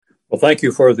Thank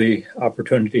you for the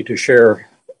opportunity to share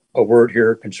a word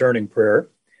here concerning prayer.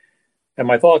 And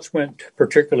my thoughts went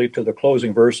particularly to the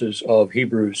closing verses of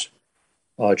Hebrews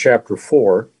chapter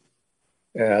 4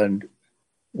 and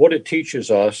what it teaches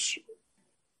us,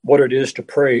 what it is to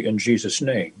pray in Jesus'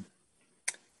 name.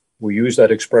 We use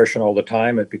that expression all the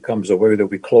time. It becomes a way that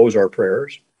we close our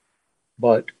prayers.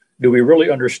 But do we really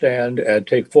understand and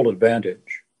take full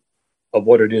advantage of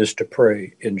what it is to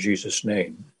pray in Jesus'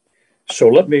 name? So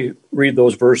let me read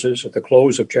those verses at the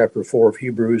close of chapter 4 of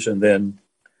Hebrews and then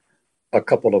a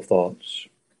couple of thoughts.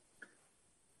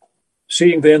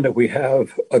 Seeing then that we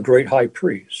have a great high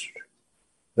priest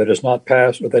that is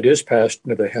passed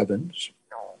into the heavens,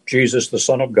 Jesus, the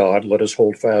Son of God, let us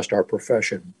hold fast our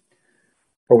profession.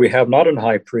 For we have not an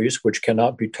high priest which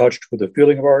cannot be touched with the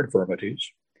feeling of our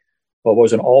infirmities, but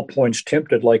was in all points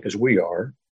tempted like as we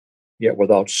are, yet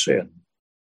without sin.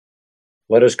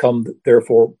 Let us come,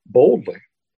 therefore, boldly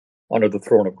under the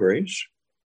throne of grace,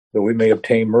 that we may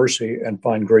obtain mercy and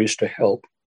find grace to help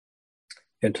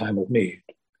in time of need.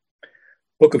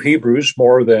 Book of Hebrews,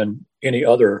 more than any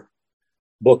other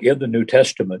book in the New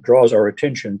Testament, draws our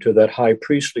attention to that high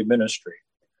priestly ministry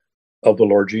of the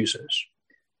Lord Jesus,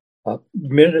 a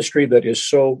ministry that is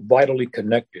so vitally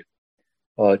connected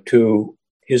to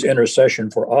his intercession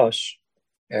for us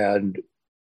and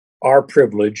our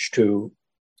privilege to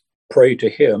pray to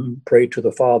him, pray to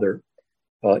the Father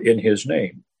in his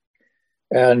name.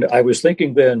 And I was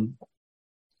thinking then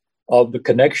of the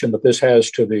connection that this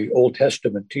has to the Old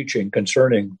Testament teaching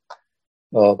concerning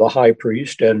the high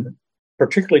priest, and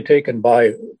particularly taken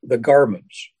by the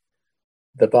garments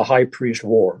that the high priest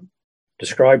wore,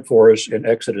 described for us in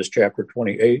Exodus chapter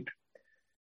 28,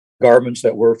 garments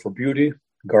that were for beauty,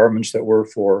 garments that were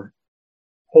for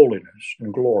holiness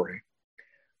and glory.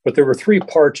 But there were three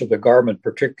parts of the garment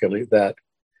particularly that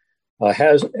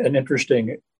has an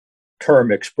interesting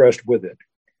term expressed with it,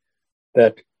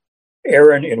 that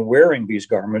Aaron, in wearing these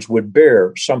garments, would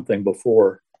bear something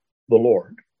before the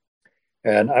Lord.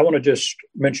 And I want to just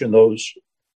mention those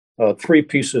three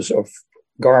pieces of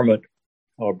garment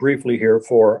briefly here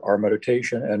for our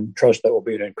meditation, and trust that will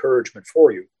be an encouragement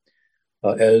for you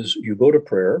as you go to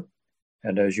prayer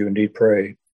and as you indeed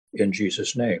pray in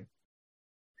Jesus' name.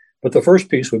 But the first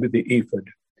piece would be the ephod.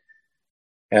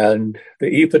 And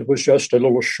the ephod was just a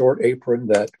little short apron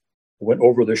that went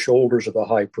over the shoulders of the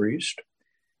high priest.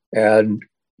 And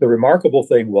the remarkable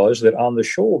thing was that on the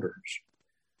shoulders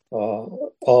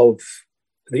of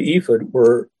the ephod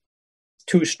were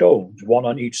two stones, one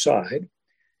on each side.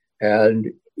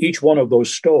 And each one of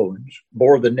those stones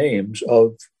bore the names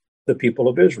of the people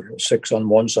of Israel, 6 on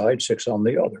one side, 6 on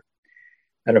the other.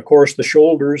 And of course, the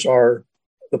shoulders are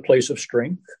the place of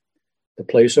strength, the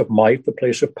place of might, the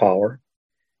place of power.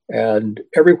 And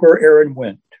everywhere Aaron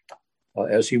went,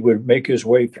 as he would make his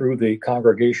way through the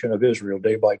congregation of Israel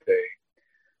day by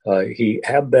day, he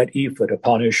had that ephod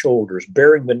upon his shoulders,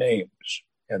 bearing the names.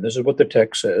 And this is what the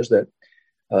text says, that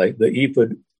the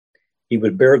ephod, he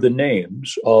would bear the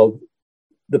names of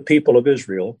the people of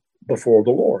Israel before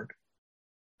the Lord.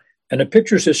 And it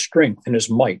pictures his strength and his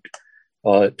might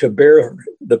to bear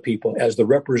the people as the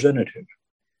representative.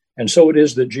 And so it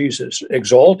is that Jesus,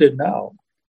 exalted now,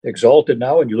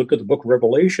 and you look at the book of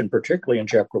Revelation, particularly in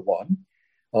chapter 1,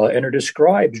 and it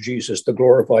describes Jesus, the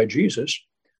glorified Jesus,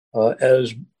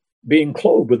 as being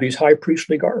clothed with these high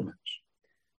priestly garments.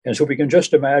 And so we can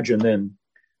just imagine then,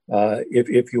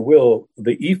 if you will,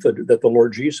 the ephod that the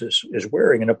Lord Jesus is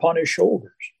wearing, and upon his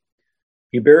shoulders,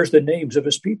 he bears the names of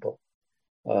his people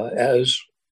as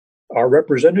our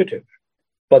representative.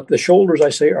 But the shoulders, I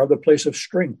say, are the place of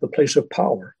strength, the place of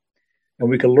power. And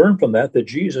we can learn from that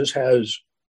Jesus has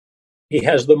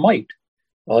the might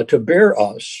to bear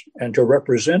us and to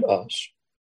represent us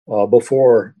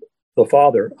before the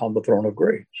Father on the throne of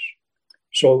grace.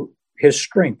 So his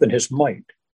strength and his might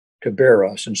to bear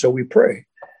us. And so we pray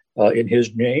in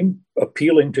his name,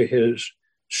 appealing to his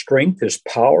strength, his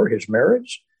power, his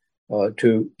merits,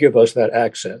 to give us that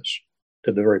access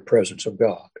to the very presence of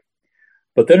God.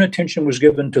 But then attention was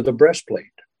given to the breastplate.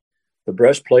 The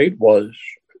breastplate was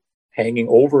hanging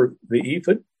over the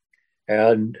ephod,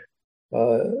 and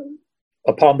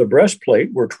upon the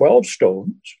breastplate were 12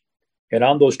 stones, and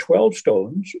on those 12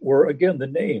 stones were again the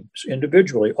names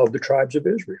individually of the tribes of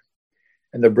Israel.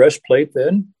 And the breastplate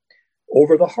then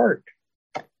over the heart.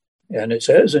 And it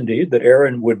says indeed that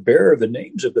Aaron would bear the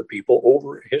names of the people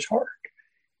over his heart.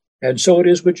 And so it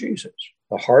is with Jesus.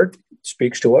 The heart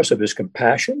speaks to us of his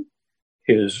compassion,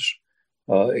 his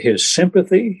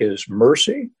sympathy, his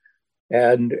mercy.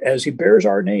 And as he bears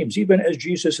our names, even as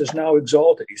Jesus is now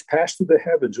exalted, he's passed through the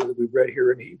heavens, as we read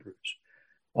here in Hebrews.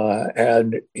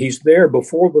 And he's there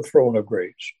before the throne of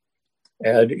grace.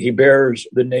 And he bears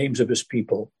the names of his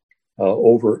people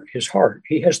over his heart.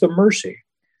 He has the mercy.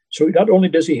 So not only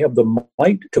does he have the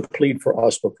might to plead for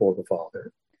us before the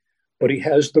Father, but he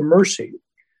has the mercy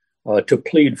to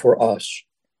plead for us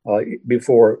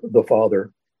before the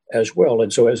Father as well.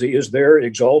 And so as he is there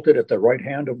exalted at the right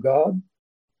hand of God,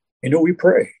 we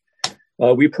pray.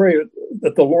 We pray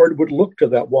that the Lord would look to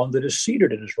that one that is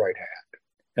seated in his right hand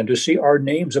and to see our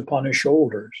names upon his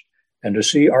shoulders and to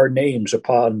see our names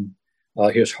upon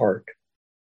his heart.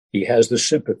 He has the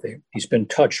sympathy. He's been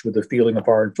touched with the feeling of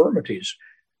our infirmities,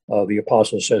 the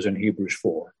apostle says in Hebrews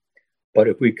 4. But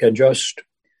if we can just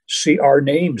see our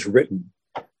names written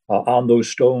on those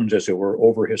stones, as it were,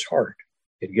 over his heart,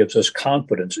 it gives us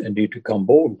confidence indeed to come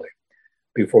boldly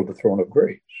before the throne of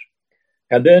grace.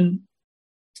 And then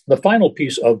the final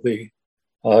piece of the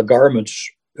garments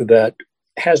that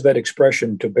has that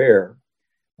expression to bear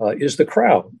is the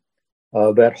crown,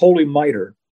 that holy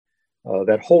mitre,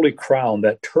 that holy crown,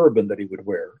 that turban that he would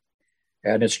wear.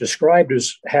 And it's described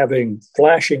as having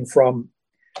flashing from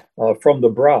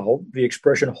the brow the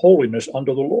expression holiness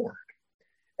unto the Lord.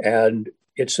 And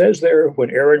it says there, when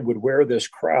Aaron would wear this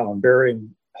crown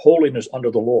bearing holiness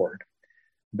unto the Lord,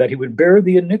 that he would bear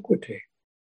the iniquity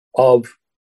of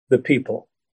the people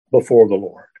before the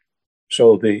Lord.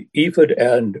 So the ephod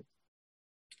and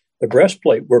the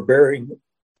breastplate were bearing,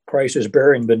 Christ is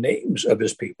bearing the names of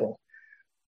his people,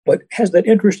 but has that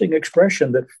interesting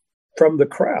expression that from the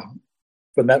crown,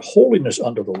 from that holiness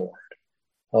unto the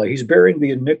Lord, he's bearing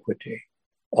the iniquity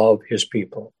of his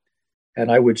people. And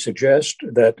I would suggest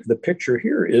that the picture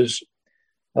here is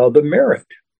the merit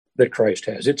that Christ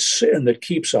has. It's sin that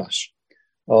keeps us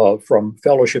from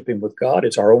fellowshipping with God.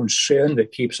 It's our own sin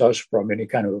that keeps us from any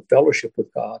kind of a fellowship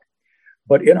with God.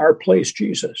 But in our place,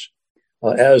 Jesus,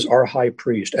 as our high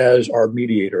priest, as our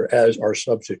mediator, as our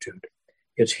substitute,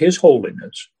 it's his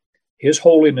holiness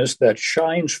that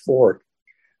shines forth,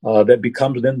 that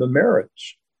becomes then the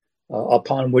merits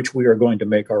upon which we are going to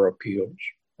make our appeals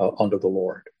unto the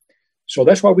Lord. So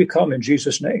that's why we come in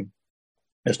Jesus' name.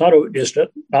 It's not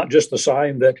just the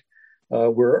sign that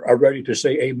we're ready to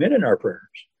say amen in our prayers,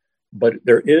 but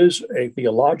there is a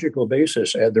theological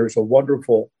basis and there's a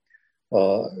wonderful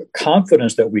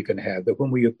confidence that we can have that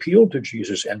when we appeal to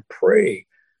Jesus and pray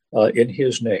in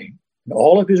his name, in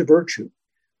all of his virtue,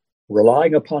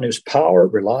 relying upon his power,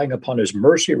 relying upon his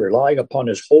mercy, relying upon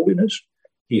his holiness,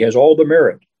 he has all the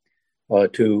merit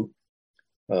to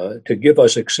give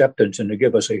us acceptance and to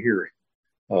give us a hearing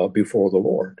before the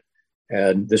Lord.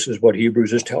 And this is what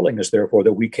Hebrews is telling us, therefore,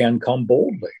 that we can come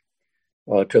boldly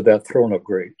to that throne of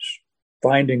grace,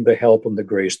 finding the help and the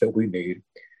grace that we need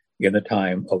in the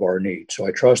time of our need. So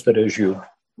I trust that as you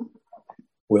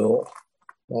will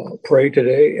pray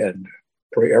today and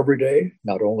pray every day,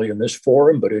 not only in this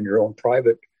forum, but in your own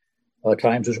private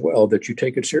times as well, that you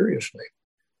take it seriously,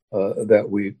 that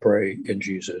we pray in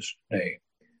Jesus' name.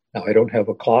 Now, I don't have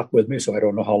a clock with me, so I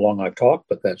don't know how long I've talked,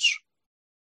 but that's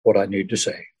what I need to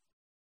say.